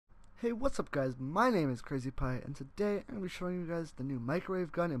Hey, what's up guys? My name is Crazy Pie, and today I'm going to be showing you guys the new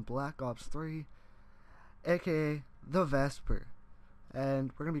microwave gun in Black Ops 3, aka the Vesper.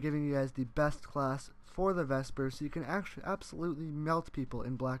 And we're going to be giving you guys the best class for the Vesper so you can actually absolutely melt people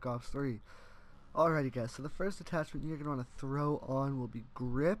in Black Ops 3. Alrighty guys, so the first attachment you're going to want to throw on will be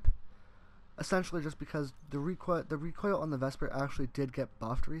grip. Essentially just because the recoil on the Vesper actually did get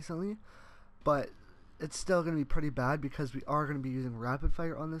buffed recently, but it's still going to be pretty bad because we are going to be using rapid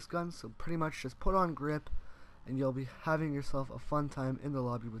fire on this gun, so pretty much just put on grip and you'll be having yourself a fun time in the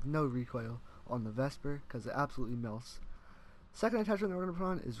lobby with no recoil on the Vesper because it absolutely melts. Second attachment that we're going to put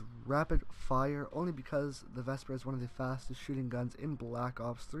on is rapid fire, only because the Vesper is one of the fastest shooting guns in Black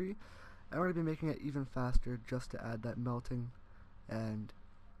Ops 3, and we're going to be making it even faster just to add that melting and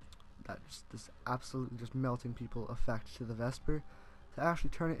this absolutely just melting people effect to the Vesper, to actually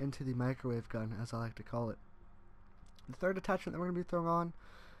turn it into the microwave gun, as I like to call it. The third attachment that we're going to be throwing on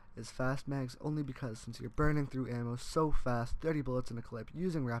is fast mags, only because since you're burning through ammo so fast, 30 bullets in a clip,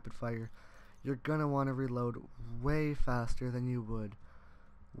 using rapid fire, you're going to want to reload way faster than you would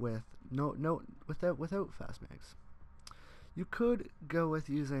with without fast mags. You could go with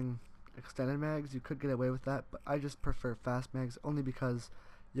using extended mags, you could get away with that, but I just prefer fast mags only because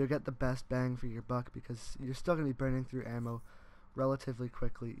you'll get the best bang for your buck, because you're still going to be burning through ammo relatively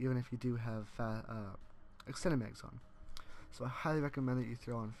quickly, even if you do have extended mags on. So I highly recommend that you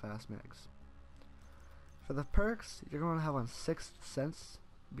throw on fast mags. For the perks, you're going to have on Sixth Sense,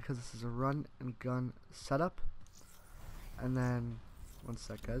 because this is a run and gun setup. And then, one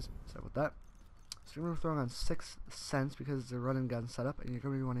sec guys, sorry about that. So you're going to throw on Sixth Sense because it's a run and gun setup, and you're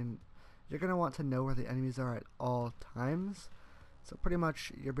going to want to know where the enemies are at all times. So pretty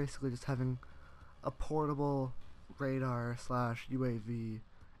much you're basically just having a portable radar / UAV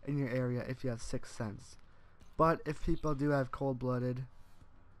in your area if you have Sixth Sense. But if people do have cold-blooded,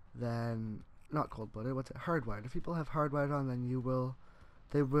 then not cold-blooded, what's it? Hardwired. If people have hardwired on, then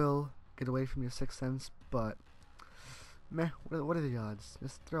they will get away from your Sixth Sense. But meh, what are the odds?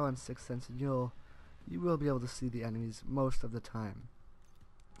 Just throw on Sixth Sense and you will be able to see the enemies most of the time.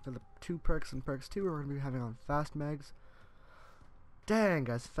 For the two perks and perks 2, we're going to be having on fast mags. Dang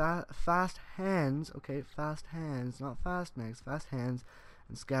guys, fast hands, okay, fast hands, not fast mags, fast hands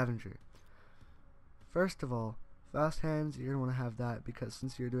and scavenger. First of all, fast hands, you're going to want to have that because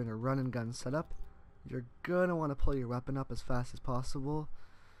since you're doing a run and gun setup, you're going to want to pull your weapon up as fast as possible,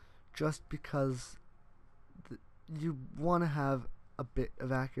 just because you want to have a bit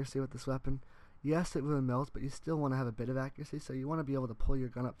of accuracy with this weapon. Yes, it will melt, but you still want to have a bit of accuracy, so you want to be able to pull your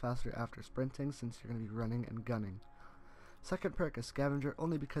gun up faster after sprinting since you're going to be running and gunning. Second perk is Scavenger,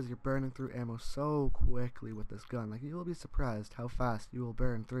 only because you're burning through ammo so quickly with this gun. Like, you will be surprised how fast you will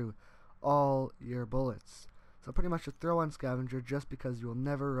burn through all your bullets. So pretty much just throw on Scavenger just because you will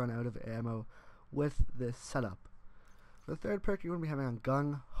never run out of ammo with this setup. For the third perk, you're going to be having on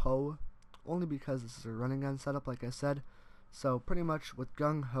Gung Ho, only because this is a running gun setup like I said. So pretty much with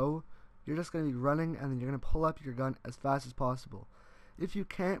Gung Ho, you're just going to be running and then you're going to pull up your gun as fast as possible. If you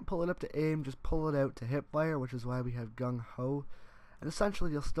can't pull it up to aim, just pull it out to hip fire, which is why we have Gung Ho. And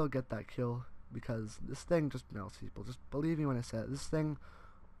essentially you'll still get that kill because this thing just melts people. Just believe me when I say it, this thing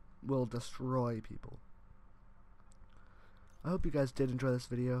will destroy people. I hope you guys did enjoy this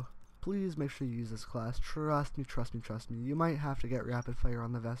video. Please make sure you use this class. Trust me, trust me, trust me. You might have to get rapid fire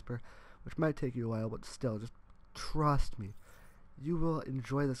on the Vesper, which might take you a while, but still, just trust me. You will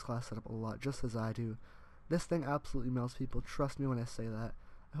enjoy this class setup a lot, just as I do. This thing absolutely melts people, trust me when I say that.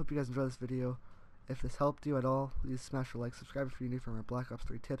 I hope you guys enjoy this video. If this helped you at all, please smash a like, subscribe if you're new for more Black Ops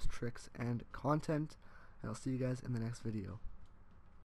 3 tips, tricks, and content. And I'll see you guys in the next video.